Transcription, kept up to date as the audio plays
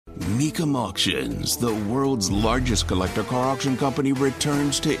Mecum Auctions, the world's largest collector car auction company,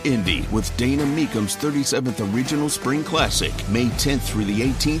 returns to Indy with Dana Mecum's 37th Original Spring Classic, May 10th through the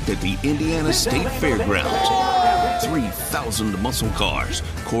 18th at the Indiana State Fairgrounds. 3,000 muscle cars,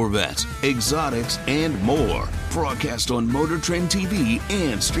 Corvettes, exotics, and more. Broadcast on Motor Trend TV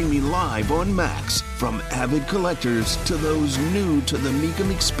and streaming live on Max. From avid collectors to those new to the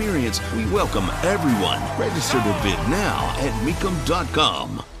Mecum experience, we welcome everyone. Register to bid now at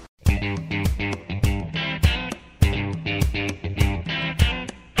Mecum.com.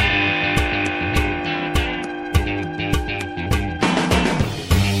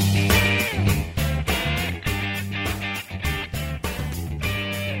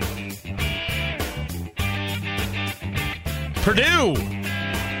 Purdue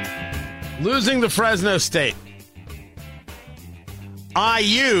losing to Fresno State.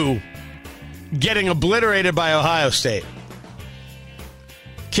 IU getting obliterated by Ohio State.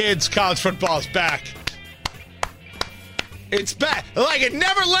 Kids, college football is back. It's back. Like it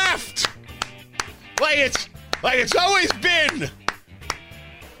never left. Like it's always been.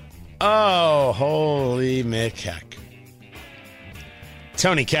 Oh, holy McHeck.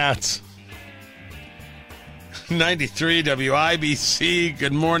 Tony Katz. 93 WIBC.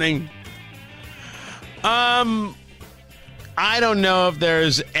 Good morning. I don't know if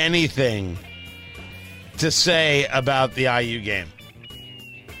there's anything to say about the IU game.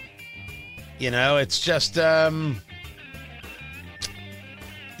 You know, it's just, yeah,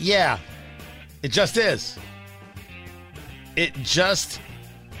 it just is. I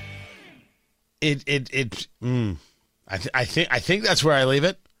think that's where I leave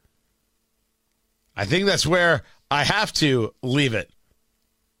it. I think that's where I have to leave it.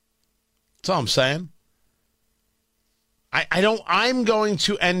 That's all I'm saying. I'm going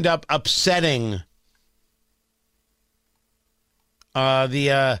to end up upsetting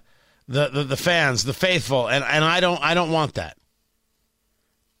the fans, the faithful, and I don't want that.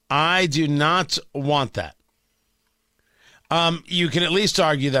 I do not want that. You can at least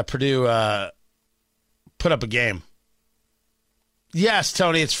argue that Purdue put up a game. Yes,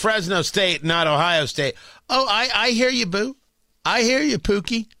 Tony, it's Fresno State, not Ohio State. Oh, I hear you, boo. I hear you,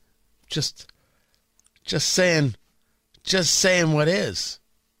 Pookie. Just saying what is.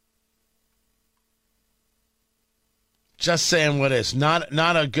 Just saying what is. Not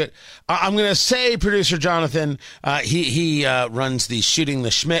a good. I'm going to say, producer Jonathan, he runs the Shooting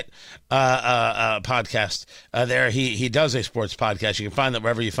the Schmidt podcast. There, he does a sports podcast. You can find that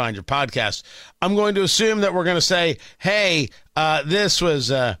wherever you find your podcast. I'm going to assume that we're going to say, hey, this was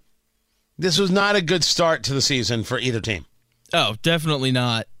not a good start to the season for either team. Oh, definitely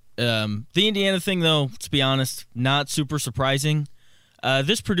not. The Indiana thing, though, to be honest, not super surprising.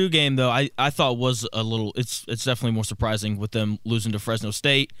 This Purdue game, though, I thought was a little. It's definitely more surprising with them losing to Fresno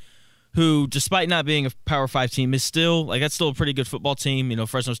State, who, despite not being a Power 5 team, is still that's still a pretty good football team. You know,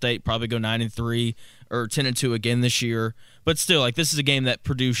 Fresno State probably go 9-3 or 10-2 again this year, but still, this is a game that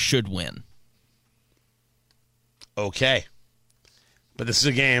Purdue should win. Okay, but this is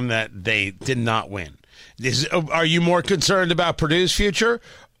a game that they did not win. Are you more concerned about Purdue's future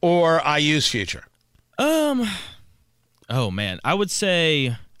or IU's future? Oh man, I would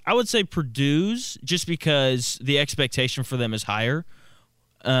say Purdue's, just because the expectation for them is higher.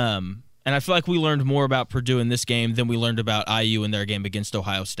 And I feel like we learned more about Purdue in this game than we learned about IU in their game against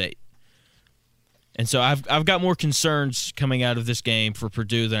Ohio State. And so I've got more concerns coming out of this game for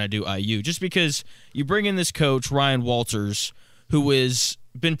Purdue than I do IU, just because you bring in this coach, Ryan Walters, who has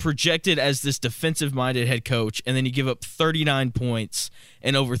been projected as this defensive-minded head coach, and then you give up 39 points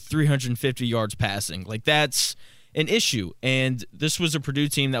and over 350 yards passing. That's an issue. And this was a Purdue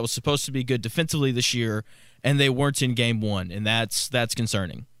team that was supposed to be good defensively this year, and they weren't in game one, and that's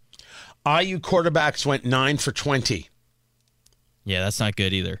concerning. IU quarterbacks went 9 for 20. Yeah, that's not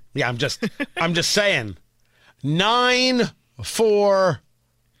good either. Yeah, I'm just saying. 9 for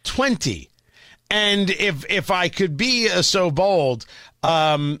 20. And if I could be so bold,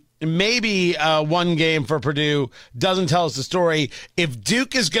 maybe one game for Purdue doesn't tell us the story. If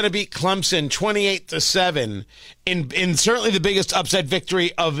Duke is going to beat Clemson 28-7 in certainly the biggest upset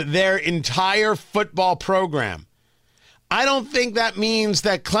victory of their entire football program, I don't think that means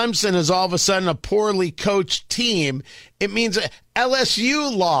that Clemson is all of a sudden a poorly coached team. It means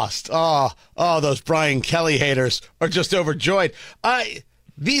LSU lost. Oh, those Brian Kelly haters are just overjoyed.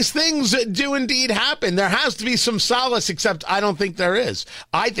 These things do indeed happen. There has to be some solace, except I don't think there is.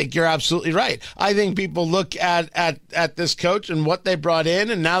 I think you're absolutely right. I think people look at this coach and what they brought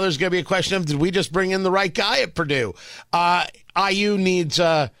in, and now there's going to be a question of, did we just bring in the right guy at Purdue? IU needs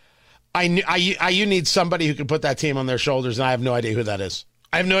somebody who can put that team on their shoulders, and I have no idea who that is.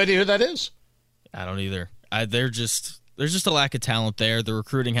 I have no idea who that is. I don't either. There's just a lack of talent there. The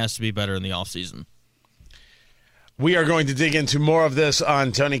recruiting has to be better in the offseason. We are going to dig into more of this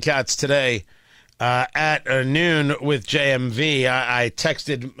on Tony Katz today at noon with JMV. I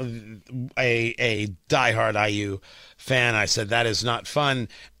texted a diehard IU fan. I said, that is not fun.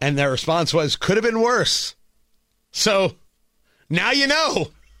 And their response was, could have been worse. So now you know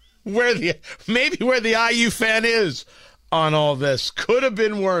where the IU fan is on all this. Could have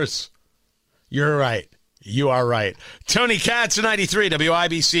been worse. You're right. You are right. Tony Katz, 93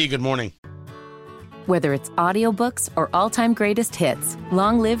 WIBC. Good morning. Whether it's audiobooks or all-time greatest hits,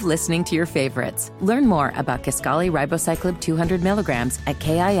 long live listening to your favorites. Learn more about Kisqali Ribociclib 200 milligrams at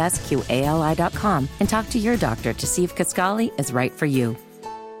KISQALI.com and talk to your doctor to see if Kisqali is right for you.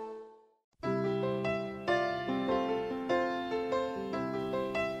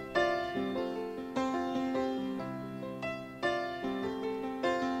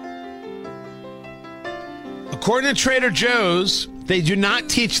 According to Trader Joe's, they do not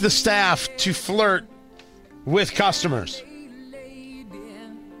teach the staff to flirt with customers.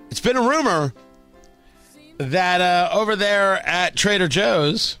 It's been a rumor that over there at Trader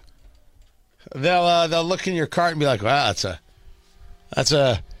Joe's, they'll look in your cart and be like, "Wow, that's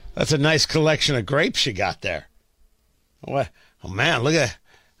a nice collection of grapes you got there. What? Oh man, look at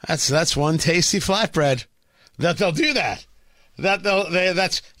that's one tasty flatbread." That they'll do that.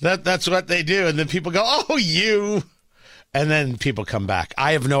 That's what they do, and then people go, "Oh, you." And then people come back.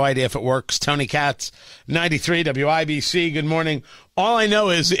 I have no idea if it works. Tony Katz, 93 WIBC. Good morning. All I know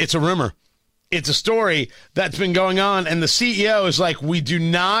is it's a rumor. It's a story that's been going on. And the CEO is like, we do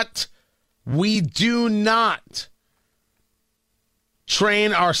not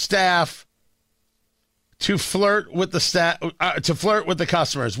train our staff to flirt with the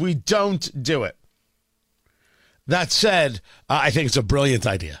customers. We don't do it. That said, I think it's a brilliant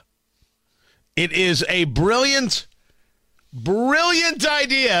idea. It is a brilliant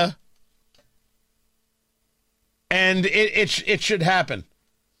idea, and it should happen.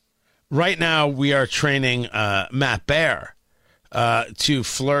 Right now, we are training Matt Bear to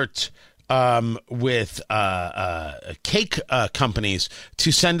flirt with cake companies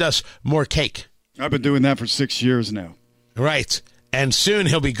to send us more cake. I've been doing that for 6 years now. Right, and soon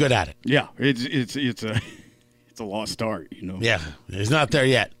he'll be good at it. Yeah, it's a lost art, you know. Yeah, he's not there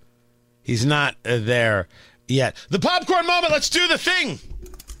yet. He's not there yet. The popcorn moment. Let's do the thing.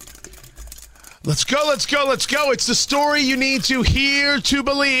 Let's go. It's the story you need to hear to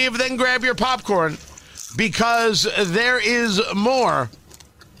believe. Then grab your popcorn because there is more.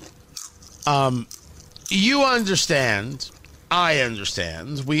 You understand. I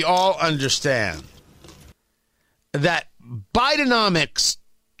understand. We all understand that Bidenomics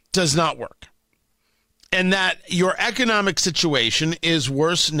does not work. And that your economic situation is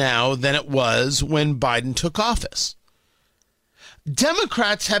worse now than it was when Biden took office.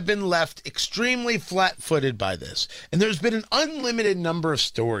 Democrats have been left extremely flat-footed by this. And there's been an unlimited number of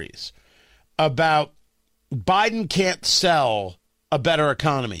stories about Biden can't sell a better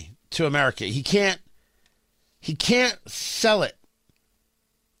economy to America. He can't sell it.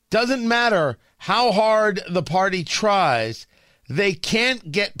 Doesn't matter how hard the party tries, they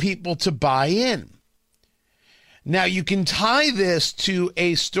can't get people to buy in. Now, you can tie this to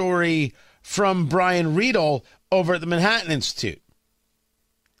a story from Brian Riedel over at the Manhattan Institute.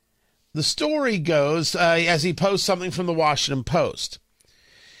 The story goes, as he posts something from the Washington Post,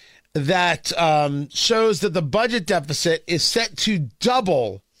 that shows that the budget deficit is set to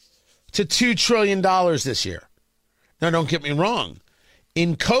double to $2 trillion this year. Now, don't get me wrong.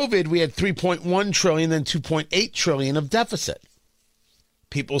 In COVID, we had $3.1 trillion, then $2.8 trillion of deficit.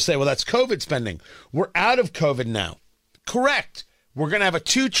 People say, well, that's COVID spending. We're out of COVID now. Correct. We're going to have a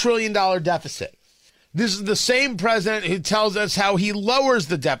 $2 trillion deficit. This is the same president who tells us how he lowers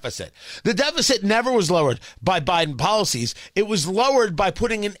the deficit. The deficit never was lowered by Biden policies. It was lowered by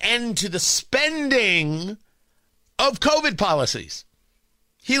putting an end to the spending of COVID policies.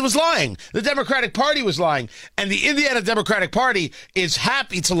 He was lying. The Democratic Party was lying. And the Indiana Democratic Party is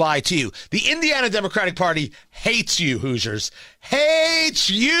happy to lie to you. The Indiana Democratic Party hates you, Hoosiers.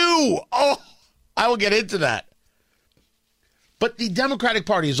 Hates you. Oh, I will get into that. But the Democratic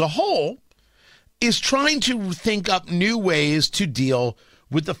Party as a whole is trying to think up new ways to deal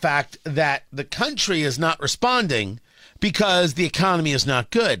with the fact that the country is not responding because the economy is not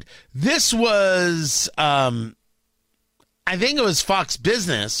good. This was... I think it was Fox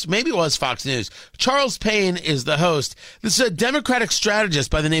Business. Maybe it was Fox News. Charles Payne is the host. This is a Democratic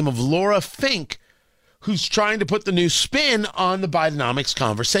strategist by the name of Laura Fink, who's trying to put the new spin on the Bidenomics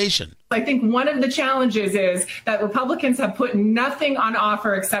conversation. I think one of the challenges is that Republicans have put nothing on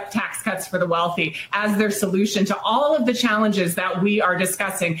offer except tax cuts for the wealthy as their solution to all of the challenges that we are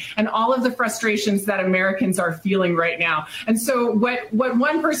discussing and all of the frustrations that Americans are feeling right now. And so what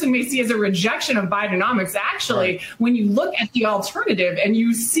one person may see as a rejection of Bidenomics, actually, when you look at the alternative and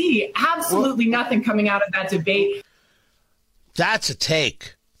you see absolutely nothing coming out of that debate. That's a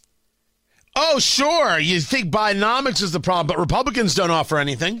take. Oh, sure, you think Bidenomics is the problem, but Republicans don't offer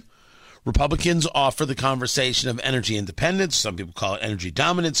anything. Republicans offer the conversation of energy independence. Some people call it energy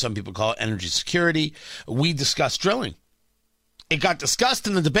dominance. Some people call it energy security. We discuss drilling. It got discussed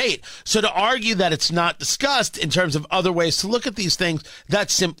in the debate. So to argue that it's not discussed in terms of other ways to look at these things,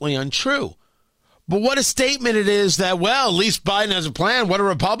 that's simply untrue. But what a statement it is that, well, at least Biden has a plan. What do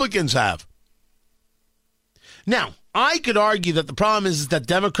Republicans have? Now, I could argue that the problem is that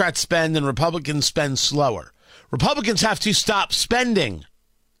Democrats spend and Republicans spend slower. Republicans have to stop spending.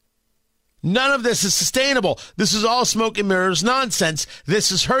 None of this is sustainable. This is all smoke and mirrors nonsense.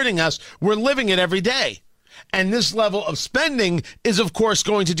 This is hurting us. We're living it every day. And this level of spending is, of course,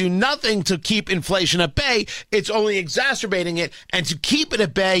 going to do nothing to keep inflation at bay. It's only exacerbating it. And to keep it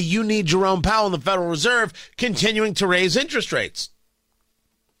at bay, you need Jerome Powell and the Federal Reserve continuing to raise interest rates.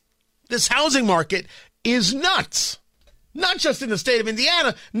 This housing market is nuts. Not just in the state of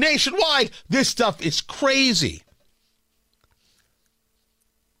Indiana, nationwide. This stuff is crazy.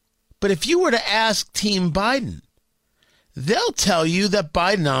 But if you were to ask Team Biden, they'll tell you that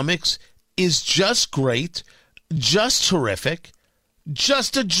Bidenomics is just great, just terrific,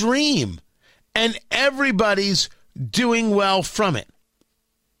 just a dream, and everybody's doing well from it.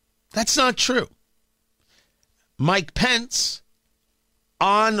 That's not true. Mike Pence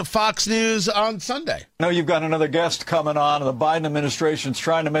on Fox News on Sunday. I know you've got another guest coming on. The Biden administration's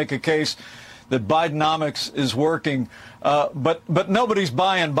trying to make a case that Bidenomics is working, but nobody's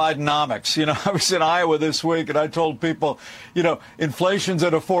buying Bidenomics. You know, I was in Iowa this week, and I told people, you know, inflation's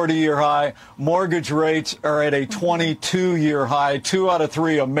at a 40-year high, mortgage rates are at a 22-year high. 2 out of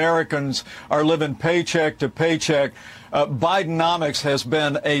 3 Americans are living paycheck to paycheck. Bidenomics has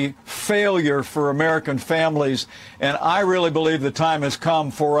been a failure for American families, and I really believe the time has come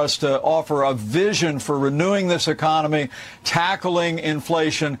for us to offer a vision for renewing this economy, tackling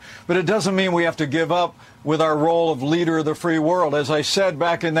inflation, but it doesn't mean we have to give up with our role of leader of the free world. As I said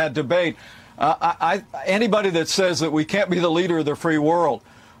back in that debate, anybody that says that we can't be the leader of the free world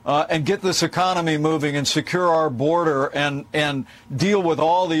and get this economy moving and secure our border and deal with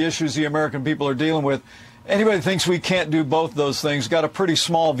all the issues the American people are dealing with, anybody that thinks we can't do both those things got a pretty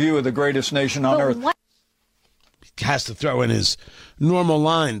small view of the greatest nation on earth. He has to throw in his normal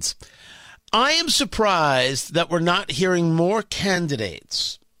lines. I am surprised that we're not hearing more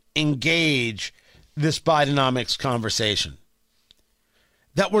candidates engage this Bidenomics conversation,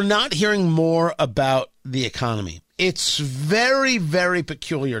 that we're not hearing more about the economy. It's very, very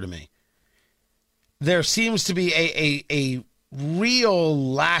peculiar to me. There seems to be a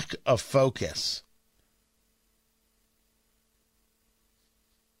real lack of focus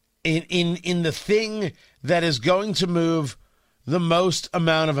in the thing that is going to move the most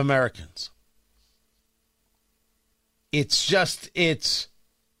amount of Americans. It's just, it's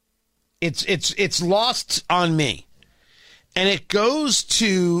lost on me. And it goes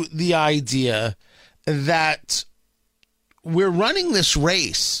to the idea that we're running this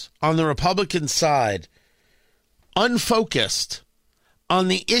race on the Republican side unfocused on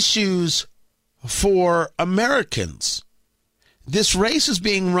the issues for Americans. This race is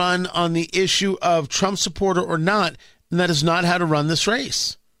being run on the issue of Trump supporter or not, and that is not how to run this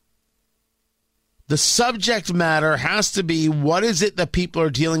race. The subject matter has to be, what is it that people are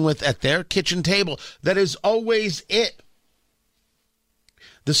dealing with at their kitchen table? That is always it.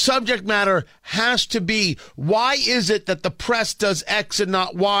 The subject matter has to be, why is it that the press does X and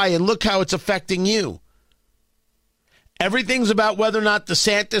not Y, and look how it's affecting you? Everything's about whether or not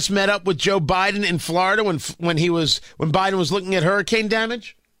DeSantis met up with Joe Biden in Florida when Biden was looking at hurricane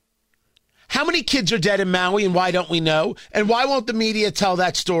damage. How many kids are dead in Maui, and why don't we know? And why won't the media tell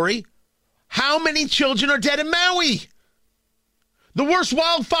that story? How many children are dead in Maui? The worst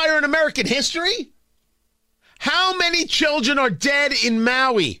wildfire in American history? How many children are dead in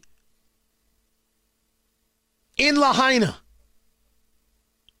Maui? In Lahaina?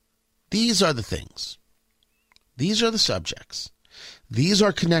 These are the things. These are the subjects. These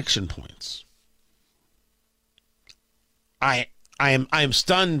are connection points. I am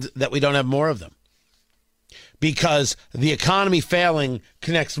stunned that we don't have more of them, because the economy failing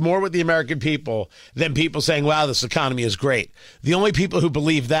connects more with the American people than people saying, wow, this economy is great. The only people who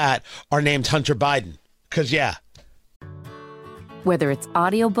believe that are named Hunter Biden Because, yeah. Whether it's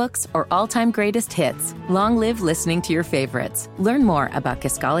audiobooks or all-time greatest hits, long live listening to your favorites. Learn more about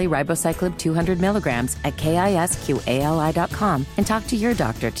Kisqali Ribociclib 200 milligrams at KISQALI.com and talk to your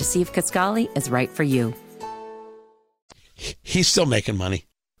doctor to see if Kisqali is right for you. He's still making money.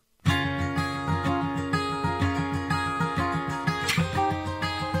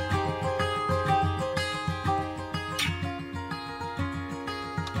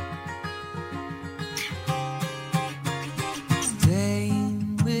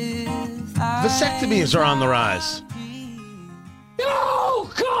 Vasectomies are on the rise. No,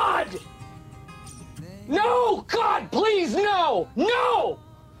 God! No, God, please, no! No!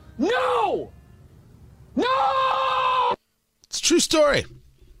 No! No! It's a true story.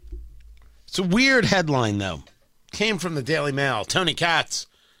 It's a weird headline, though. Came from the Daily Mail. Tony Katz,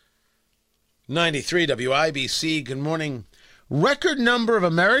 93 WIBC. Good morning. Record number of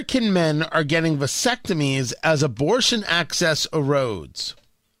American men are getting vasectomies as abortion access erodes.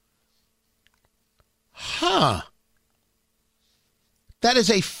 Huh. That is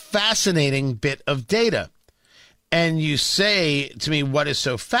a fascinating bit of data. And you say to me, what is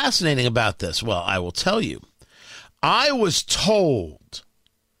so fascinating about this? Well, I will tell you. I was told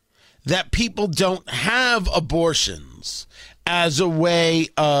that people don't have abortions as a way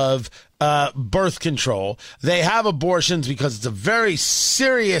of birth control. They have abortions because it's a very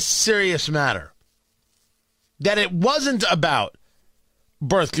serious matter. That it wasn't about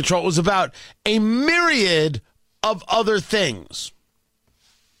birth control. It was about a myriad of other things.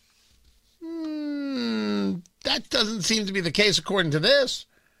 That doesn't seem to be the case according to this.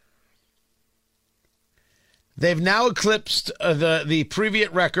 They've now eclipsed the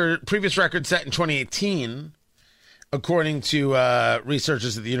previous record set in 2018, according to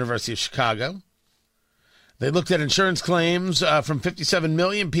researchers at the University of Chicago. They looked at insurance claims from 57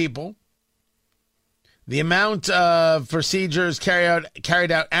 million people. The amount of procedures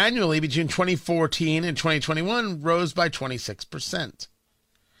carried out annually between 2014 and 2021 rose by 26%.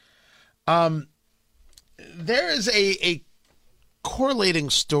 There is a correlating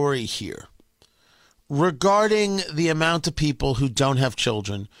story here regarding the amount of people who don't have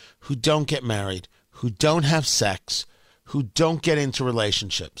children, who don't get married, who don't have sex, who don't get into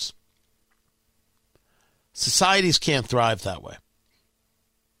relationships. Societies can't thrive that way.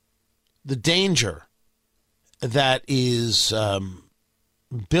 The danger that is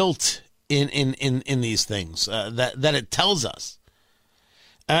built in these things that it tells us.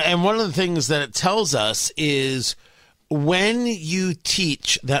 And one of the things that it tells us is when you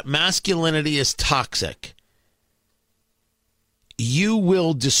teach that masculinity is toxic, you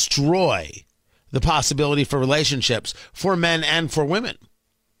will destroy the possibility for relationships for men and for women.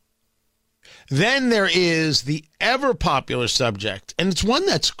 Then there is the ever popular subject, and it's one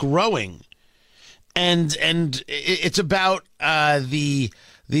that's growing. And it's about the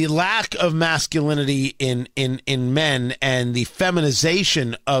lack of masculinity in men and the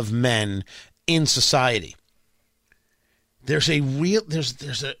feminization of men in society. There's my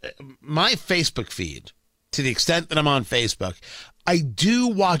Facebook feed, to the extent that I'm on Facebook, I do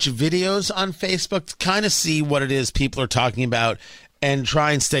watch videos on Facebook to kind of see what it is people are talking about and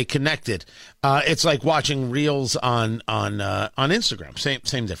try and stay connected. It's like watching reels on Instagram.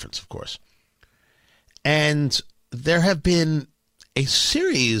 Same difference, of course. And there have been a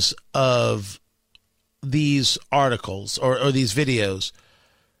series of these articles or these videos,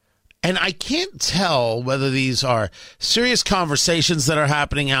 and I can't tell whether these are serious conversations that are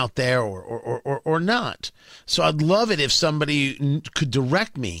happening out there or not. So I'd love it if somebody could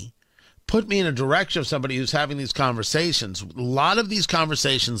direct me, put me in a direction of somebody who's having these conversations. A lot of these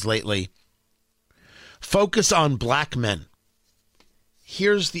conversations lately focus on black men.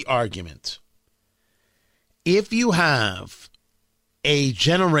 Here's the argument. If you have a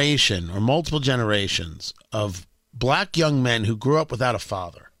generation or multiple generations of black young men who grew up without a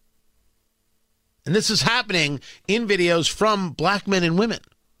father, and this is happening in videos from black men and women,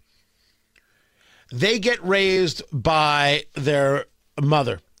 they get raised by their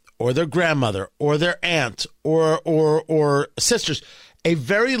mother or their grandmother or their aunt or sisters, a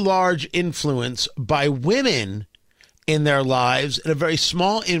very large influence by women in their lives and a very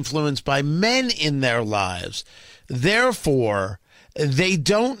small influence by men in their lives. Therefore, they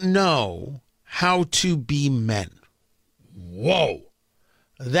don't know how to be men. Whoa,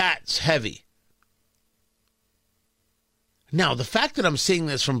 that's heavy. Now, the fact that I'm seeing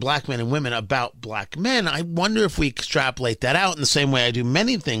this from black men and women about black men, I wonder if we extrapolate that out in the same way I do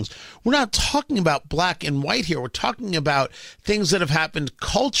many things. We're not talking about black and white here. We're talking about things that have happened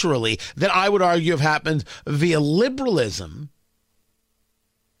culturally that I would argue have happened via liberalism,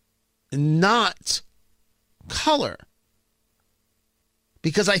 not color.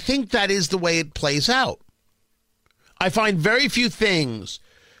 Because I think that is the way it plays out. I find very few things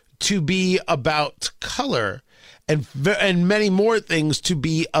to be about color and many more things to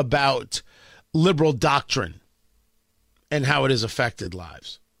be about liberal doctrine and how it has affected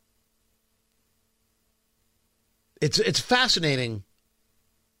lives. It's a fascinating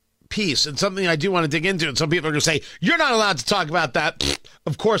piece and something I do want to dig into. And some people are going to say, you're not allowed to talk about that. Pfft,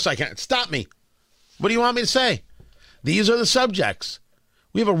 of course I can't. Stop me. What do you want me to say? These are the subjects.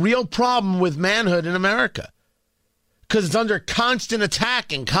 We have a real problem with manhood in America because it's under constant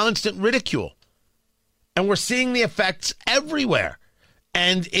attack and constant ridicule. And we're seeing the effects everywhere.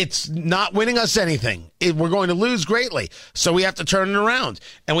 And it's not winning us anything. We're going to lose greatly. So we have to turn it around.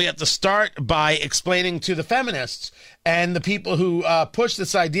 And we have to start by explaining to the feminists and the people who push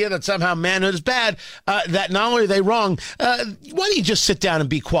this idea that somehow manhood is bad, that not only are they wrong, why don't you just sit down and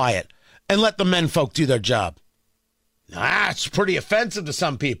be quiet and let the men folk do their job? It's pretty offensive to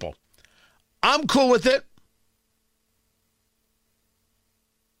some people. I'm cool with it.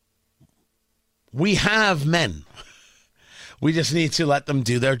 We have men. We just need to let them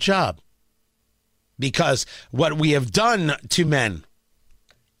do their job. Because what we have done to men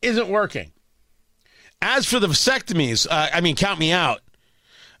isn't working. As for the vasectomies, count me out.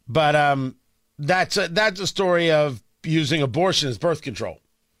 But that's a story of using abortion as birth control.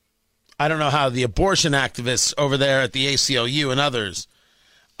 I don't know how the abortion activists over there at the ACLU and others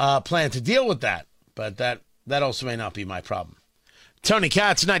plan to deal with that. But that also may not be my problem. Tony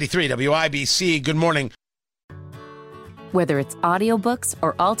Katz, 93 WIBC. Good morning. Whether it's audiobooks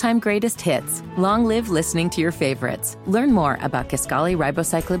or all-time greatest hits, long live listening to your favorites. Learn more about Kisqali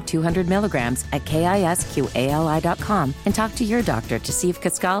Ribociclib 200 milligrams at KISQALI.com and talk to your doctor to see if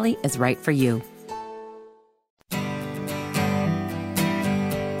Kisqali is right for you.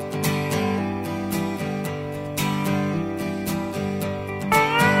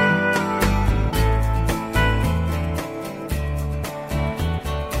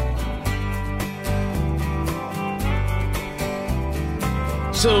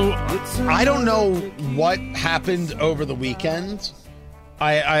 So, I don't know what happened over the weekend.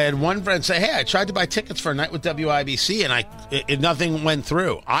 I had one friend say, hey, I tried to buy tickets for a night with WIBC and nothing went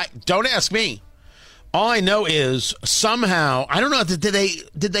through. Don't ask me. All I know is somehow, I don't know, did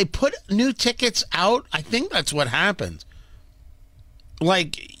they put new tickets out? I think that's what happened.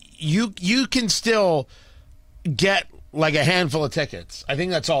 Like, you can still get like a handful of tickets. I think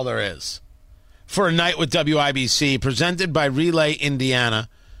that's all there is. For a night with WIBC, presented by Relay Indiana.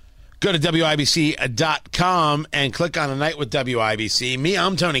 Go to WIBC.com and click on a night with WIBC.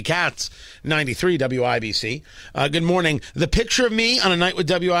 I'm Tony Katz, 93 WIBC. Good morning. The picture of me on a night with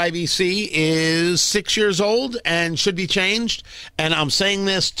WIBC is 6 years old and should be changed. And I'm saying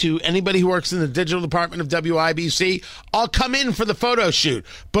this to anybody who works in the digital department of WIBC. I'll come in for the photo shoot.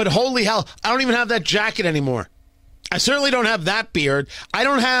 But holy hell, I don't even have that jacket anymore. I certainly don't have that beard. I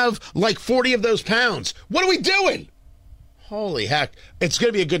don't have like 40 of those pounds. What are we doing? Holy heck. It's going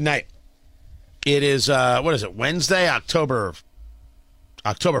to be a good night. It is, Wednesday, October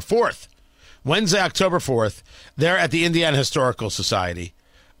 4th. Wednesday, October 4th. They're at the Indiana Historical Society.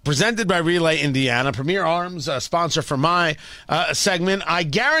 Presented by Relay Indiana. Premier Arms, sponsor for my segment. I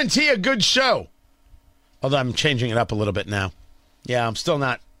guarantee a good show. Although I'm changing it up a little bit now. Yeah, I'm still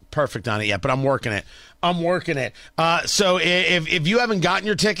not perfect on it yet, but I'm working it. So if you haven't gotten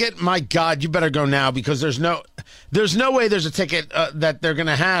your ticket, my God, you better go now because there's no way there's a ticket that they're going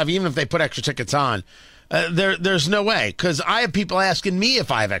to have, even if they put extra tickets on. There's no way, because I have people asking me if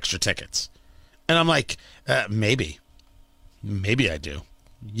I have extra tickets. And I'm like, maybe I do.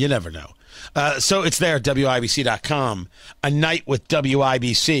 You never know. So it's there at WIBC.com, a night with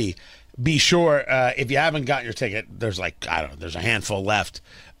WIBC. Be sure, if you haven't gotten your ticket, there's there's a handful left.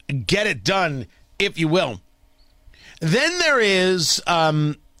 Get it done, if you will. Then there is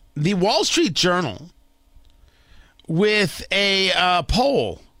the Wall Street Journal with a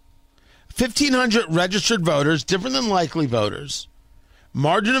poll. 1,500 registered voters, different than likely voters.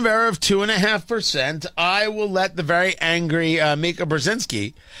 Margin of error of 2.5%. I will let the very angry Mika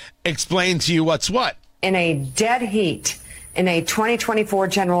Brzezinski explain to you what's what. In a dead heat, in a 2024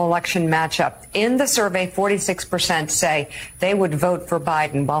 general election matchup, in the survey, 46% say they would vote for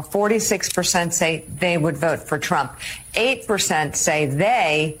Biden, while 46% say they would vote for Trump. 8% say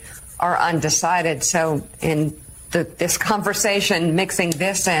they are undecided. So in this conversation, mixing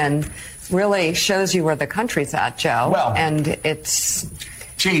this in really shows you where the country's at, Joe. Well, and it's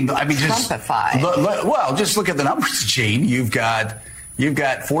Gene, I mean, Trumpified. Just look at the numbers, Gene. You've got You've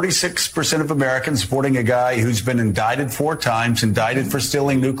got 46% of Americans supporting a guy who's been indicted 4 times, indicted for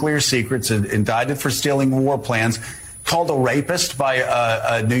stealing nuclear secrets, indicted for stealing war plans, called a rapist by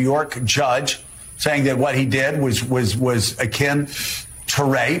a New York judge, saying that what he did was akin to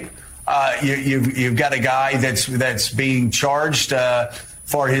rape. You've got a guy that's being charged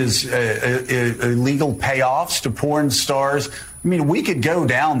for his illegal payoffs to porn stars. I mean, we could go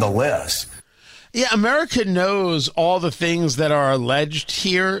down the list. Yeah, America knows all the things that are alleged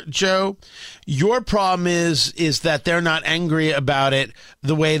here, Joe. Your problem is that they're not angry about it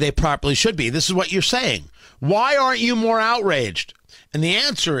the way they properly should be. This is what you're saying. Why aren't you more outraged? And the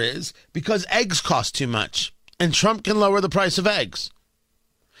answer is because eggs cost too much, and Trump can lower the price of eggs.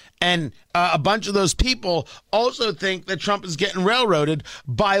 And a bunch of those people also think that Trump is getting railroaded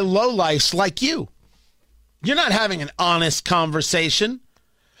by lowlifes like you. You're not having an honest conversation.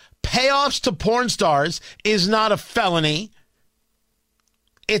 Payoffs to porn stars is not a felony.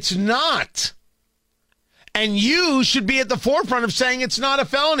 It's not. And you should be at the forefront of saying it's not a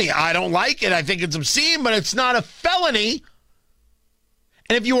felony. I don't like it. I think it's obscene, but it's not a felony.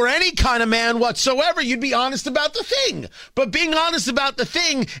 And if you were any kind of man whatsoever, you'd be honest about the thing. But being honest about the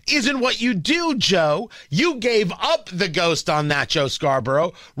thing isn't what you do, Joe. You gave up the ghost on that, Joe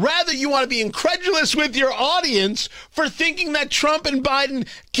Scarborough. Rather, you want to be incredulous with your audience for thinking that Trump and Biden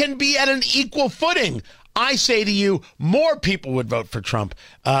can be at an equal footing. I say to you, more people would vote for Trump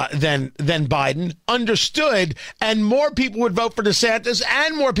than Biden, understood, and more people would vote for DeSantis,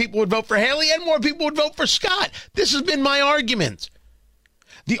 and more people would vote for Haley, and more people would vote for Scott. This has been my argument.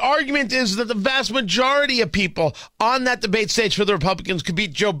 The argument is that the vast majority of people on that debate stage for the Republicans could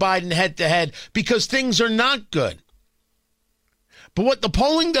beat Joe Biden head to head because things are not good. But what the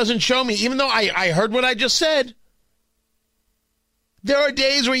polling doesn't show me, even though I heard what I just said, there are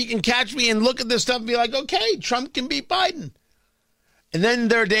days where you can catch me and look at this stuff and be like, okay, Trump can beat Biden. And then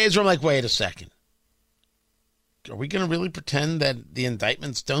there are days where I'm like, wait a second. Are we going to really pretend that the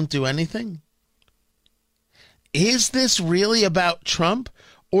indictments don't do anything? Is this really about Trump,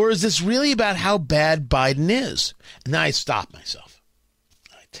 or is this really about how bad Biden is? And then I stop myself.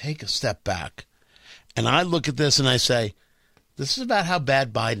 I take a step back, and I look at this and I say, this is about how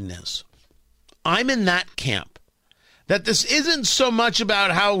bad Biden is. I'm in that camp, that this isn't so much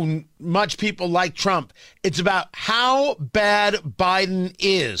about how much people like Trump. It's about how bad Biden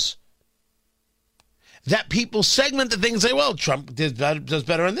is. That people segment the thing and say, well, Trump does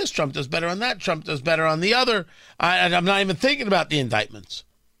better on this, Trump does better on that, Trump does better on the other. I'm not even thinking about the indictments.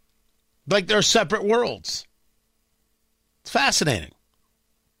 Like they're separate worlds. It's fascinating.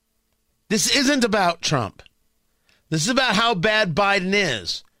 This isn't about Trump. This is about how bad Biden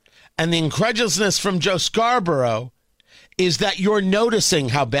is. And the incredulousness from Joe Scarborough is that you're noticing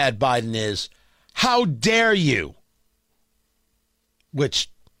how bad Biden is. How dare you? Which,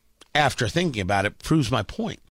 after thinking about it, proves my point.